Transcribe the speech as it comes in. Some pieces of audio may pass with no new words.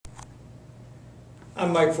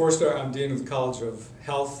I'm Mike Forster. I'm Dean of the College of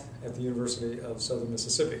Health at the University of Southern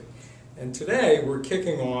Mississippi. And today we're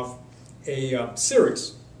kicking off a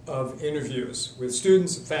series of interviews with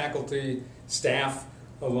students, faculty, staff,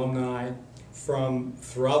 alumni from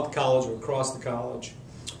throughout the college or across the college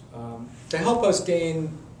to help us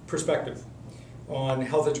gain perspective on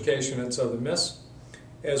health education at Southern Miss,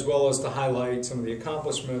 as well as to highlight some of the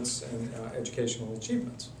accomplishments and educational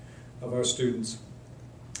achievements of our students,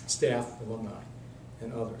 staff, alumni,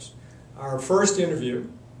 and others. Our first interview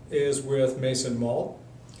is with Mason Mault,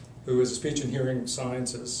 who is a speech and hearing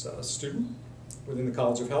sciences student within the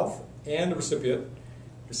College of Health and a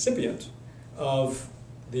recipient of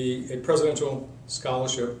a presidential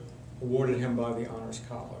scholarship awarded him by the Honors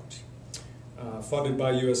College, funded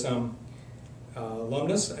by USM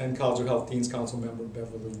alumnus and College of Health Dean's Council member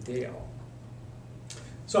Beverly Dale.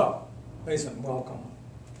 So, Mason, welcome.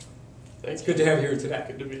 Thanks. Good to have you here today.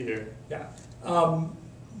 Good to be here. Yeah.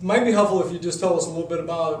 Might be helpful if you just tell us a little bit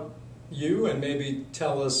about you and maybe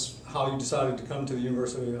tell us how you decided to come to the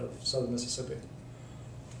University of Southern Mississippi.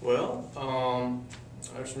 Well,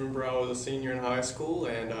 I just remember I was a senior in high school,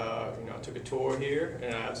 and I took a tour here,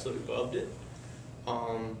 and I absolutely loved it.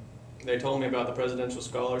 They told me about the presidential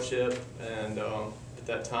scholarship, and at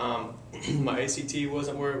that time, my ACT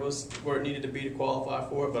wasn't where it needed to be to qualify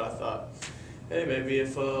for it. But I thought, hey, maybe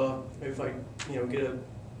if I get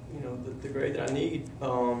the grade that I need,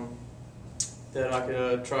 that I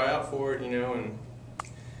could try out for it, and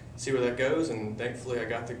see where that goes. And thankfully, I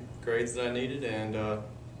got the grades that I needed, and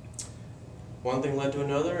one thing led to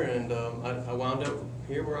another, and I wound up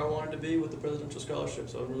here where I wanted to be with the presidential scholarship.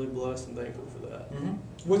 So I'm really blessed and thankful for that. Mm-hmm.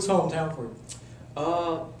 What's hometown for you?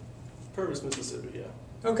 Purvis, Mississippi.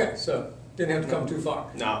 Yeah. Okay, so didn't have to come too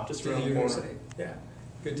far. No, just to around the the corner. university. Yeah,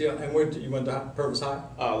 good deal. And where you went to Purvis High?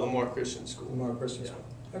 Lamar Christian School. Lamar Christian School.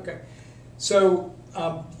 Okay. So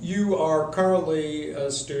you are currently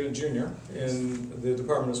a student junior in the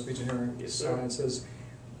Department of Speech and Hearing Sciences.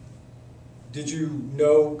 Did you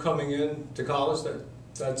know coming in to college that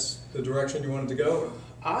that's the direction you wanted to go?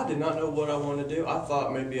 I did not know what I wanted to do. I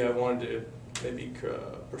thought maybe I wanted to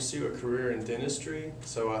pursue a career in dentistry.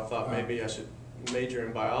 So I thought maybe I should major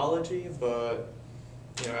in biology, but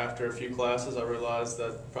after a few classes, I realized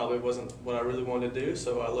that probably wasn't what I really wanted to do.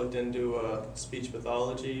 So I looked into speech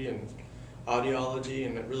pathology and audiology,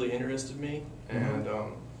 and it really interested me. And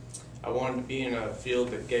I wanted to be in a field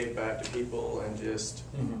that gave back to people, and just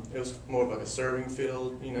it was more of like a serving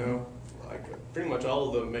field. Like pretty much all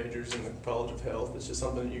of the majors in the College of Health. It's just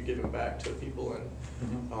something that you're giving back to people,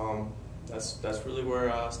 and that's really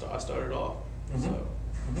where I started off.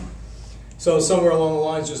 So somewhere along the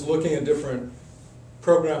lines, just looking at different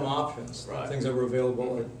program options, right, things that were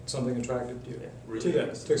available, and something attracted you really to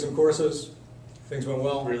that. Took some courses, things went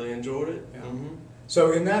well. Really enjoyed it. Yeah.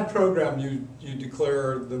 So in that program, you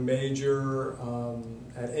declare the major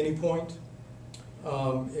at any point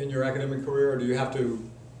in your academic career, or do you have to,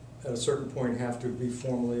 at a certain point, have to be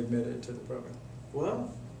formally admitted to the program?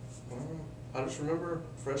 Well, I just remember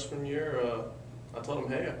freshman year, I told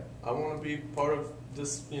them, hey, I want to be part of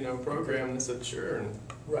this, program. And they said, sure. And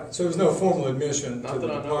right. So there's no formal admission to the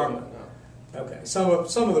department. No. Okay. Some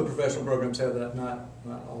of the professional programs have that. Not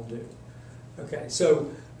all do. Okay. So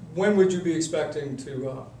when would you be expecting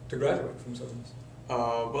to graduate from Southern Miss?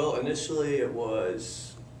 Well, initially it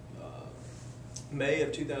was May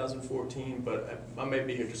of 2014, but I may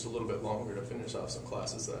be here just a little bit longer to finish off some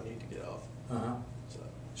classes that I need to get off. So.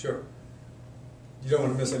 Sure. You don't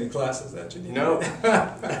want to miss any classes that you need. No.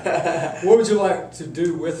 What would you like to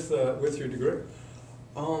do with your degree?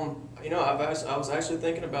 I was actually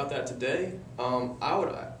thinking about that today.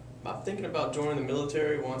 I'm thinking about joining the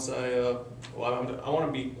military once I want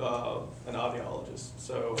to be an audiologist.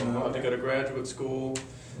 So I'm going to go to graduate school.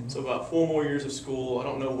 So about 4 more years of school. I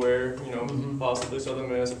don't know where, possibly Southern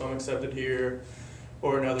Miss if I'm accepted here,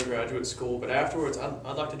 or another graduate school. But afterwards,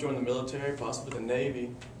 I'd like to join the military, possibly the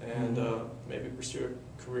Navy, and maybe pursue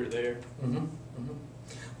a career there.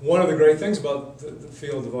 One of the great things about the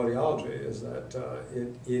field of audiology is that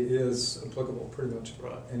it is applicable pretty much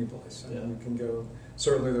any place. And you can go,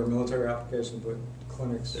 certainly there are military applications, but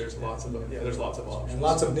clinics. There's lots of options. And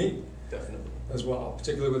lots of need. Definitely. As well,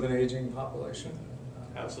 particularly with an aging population.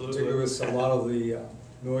 Absolutely. Particularly with a lot of the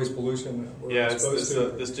noise pollution that we're exposed to.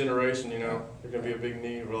 This generation, there's going to be a big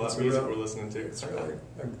need for a lot of music we're listening to. It's really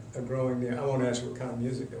a growing need. I won't ask you what kind of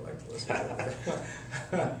music you like to listen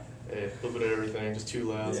to. A little bit of everything, just too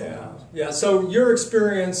loud. Yeah. So your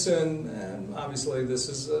experience, and obviously this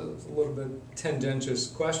is a little bit tendentious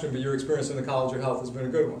question, but your experience in the College of Health has been a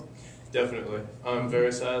good one. Definitely. I'm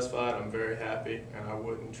very satisfied, I'm very happy, and I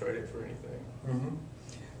wouldn't trade it for anything. Mm-hmm.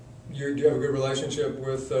 Do you have a good relationship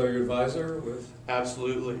with your advisor?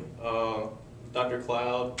 Absolutely. Dr.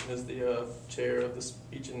 Cloud is the chair of the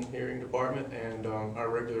speech and hearing department, and I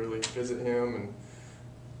regularly visit him and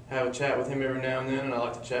have a chat with him every now and then, and I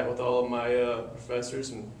like to chat with all of my professors,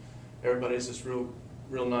 and everybody's just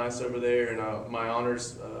real nice over there. And my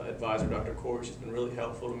honors advisor, Dr. Corey, she's been really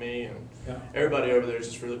helpful to me, and everybody over there is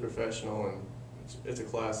just really professional, and it's a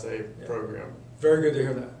Class A program. Very good to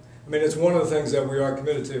hear that. I mean, it's one of the things that we are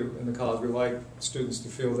committed to in the college. We like students to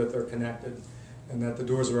feel that they're connected and that the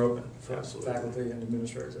doors are open for faculty and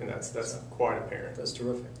administrators. And that's quite apparent. That's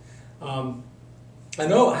terrific. I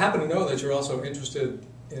happen to know that you're also interested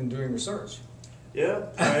in doing research. Yeah,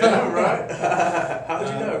 I am, right? How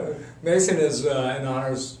did you know? Mason is an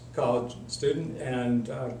honors college student and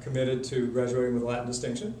committed to graduating with Latin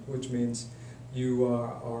distinction, which means you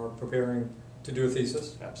are preparing to do a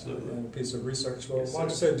thesis. Absolutely. And a piece of research. Well, Yes, why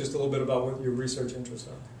don't you say just a little bit about what your research interests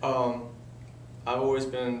are? I've always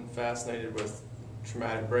been fascinated with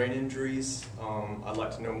traumatic brain injuries. I'd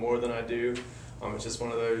like to know more than I do. It's just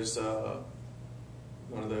one of those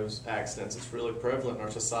accidents that's really prevalent in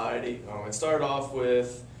our society. It started off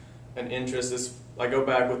with an interest. I go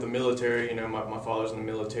back with the military. You know, my father's in the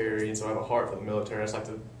military, and so I have a heart for the military. I just like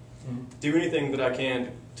to do anything that I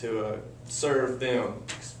can to serve them,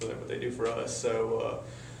 for what they do for us. So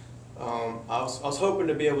I was hoping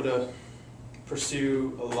to be able to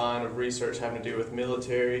pursue a line of research having to do with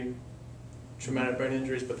military traumatic brain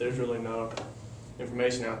injuries, but there's really no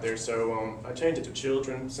information out there. So I changed it to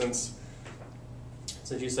children, since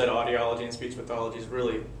you said audiology and speech pathology is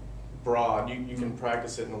really broad. You can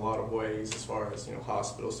practice it in a lot of ways, as far as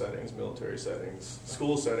hospital settings, military settings,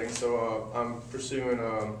 school settings. So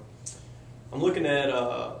I'm looking at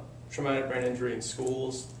traumatic brain injury in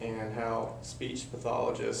schools, and how speech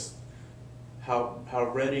pathologists,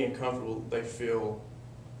 how ready and comfortable they feel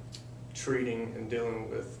treating and dealing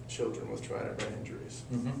with children with traumatic brain injuries.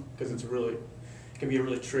 Because it can be a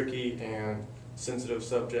really tricky and sensitive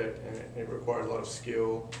subject, and it requires a lot of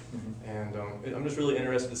skill. And I'm just really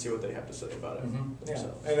interested to see what they have to say about it.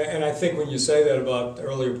 And I think when you say that about the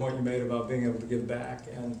earlier point you made about being able to give back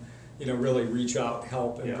and really reach out,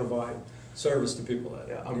 help, and provide service to people that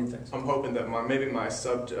need things. I'm hoping that my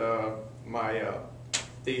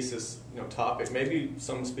thesis topic, maybe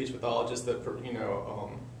some speech pathologists that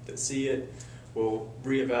that see it will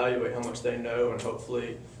reevaluate how much they know, and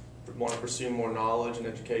hopefully want to pursue more knowledge and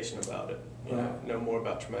education about it. Know more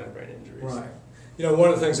about traumatic brain injuries. Right. One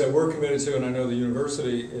of the things that we're committed to, and I know the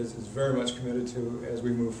university is very much committed to as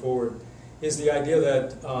we move forward, is the idea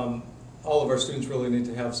that all of our students really need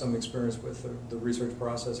to have some experience with the research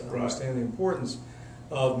process and understand the importance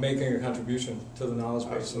of making a contribution to the knowledge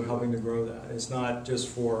base and helping to grow that. It's not just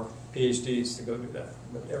for PhDs to go do that,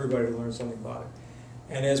 but everybody to learn something about it.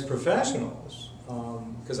 And as professionals,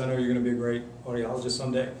 because I know you're going to be a great audiologist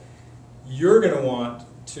someday, you're going to want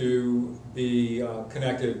to be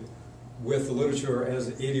connected with the literature as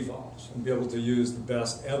it evolves and be able to use the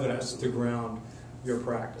best evidence to ground your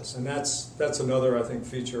practice. And that's another, I think,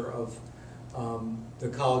 feature of the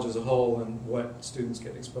college as a whole and what students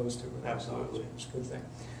get exposed to. Absolutely. It's a good thing.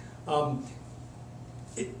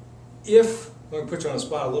 Let me put you on the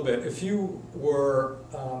spot a little bit, if you were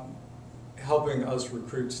helping us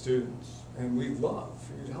recruit students, and we'd love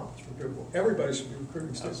for you to help us recruit, everybody should be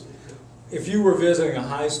recruiting students. Absolutely. If you were visiting a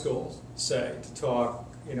high school, say, to talk,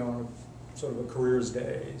 on a sort of a careers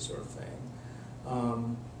day sort of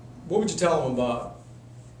thing, what would you tell them about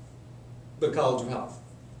the College of Health?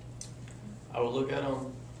 I would look at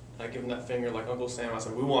them, I'd give them that finger like Uncle Sam. I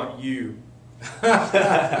said, "We want you."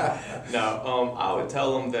 No, I would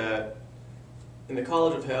tell them that in the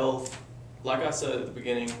College of Health, like I said at the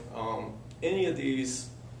beginning, any of these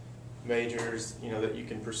majors, that you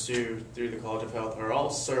can pursue through the College of Health are all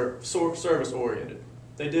service oriented.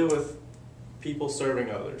 They deal with people serving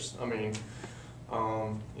others. I mean,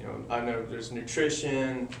 I know there's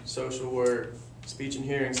nutrition, social work, speech and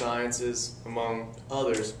hearing sciences, among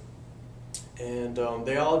others, and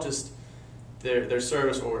they all they're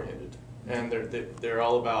service oriented, and they're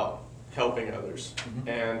all about helping others.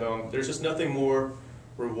 And there's just nothing more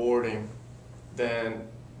rewarding than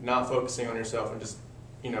not focusing on yourself and just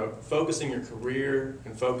focusing your career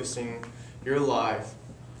and focusing your life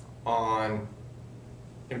on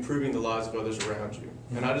improving the lives of others around you.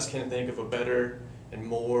 And I just can't think of a better and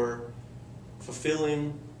more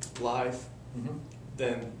fulfilling life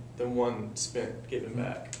than one spent giving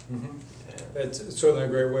back. It's certainly a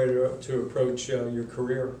great way to approach your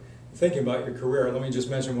career. Thinking about your career, let me just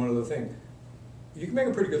mention one other thing. You can make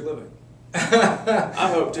a pretty good living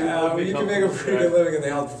I hope to. You can make a pretty good living in the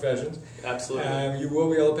health professions. Absolutely. You will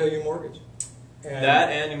be able to pay your mortgage.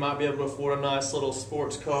 And you might be able to afford a nice little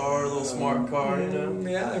sports car, a little smart car, you know.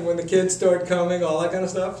 Yeah, and when the kids start coming, all that kind of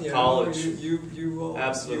stuff, college, you will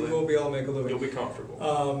absolutely, you will be able to make a living. You'll be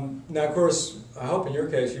comfortable. Now, of course, I hope in your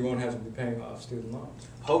case you won't have to be paying off student loans.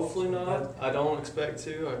 Hopefully not. I don't expect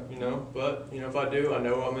to, but if I do, I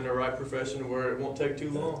know I'm in the right profession where it won't take too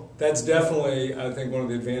long. That's definitely, I think, one of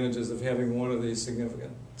the advantages of having one of these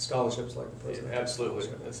significant scholarships like the Presidential Absolutely.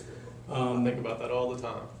 Scholarship. That's a good one. I think about that all the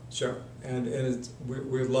time. Sure, and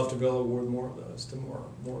we'd love to be able to award more of those to more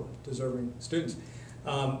deserving students.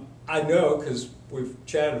 I know, because we've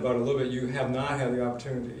chatted about it a little bit, you have not had the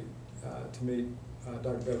opportunity to meet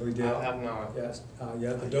Dr. Beverly Dale. I have not. Yes,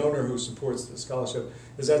 yet the donor who supports the scholarship.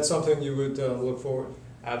 Is that something you would look forward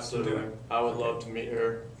Absolutely. to doing? I would love to meet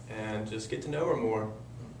her and just get to know her more.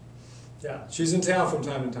 Yeah, she's in town from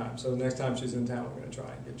time to time, so the next time she's in town, we're going to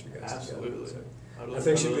try and get you guys Absolutely. together. So I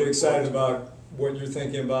think she'd be excited about what you're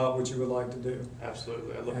thinking about, what you would like to do.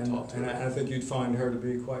 Absolutely, I'd love to talk to her. And I think you'd find her to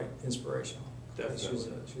be quite inspirational.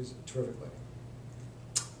 Definitely. She's a terrific lady.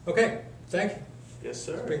 Okay, thank you. Yes,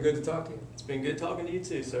 sir. It's been good to talk to you. It's been good talking to you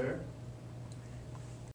too, sir.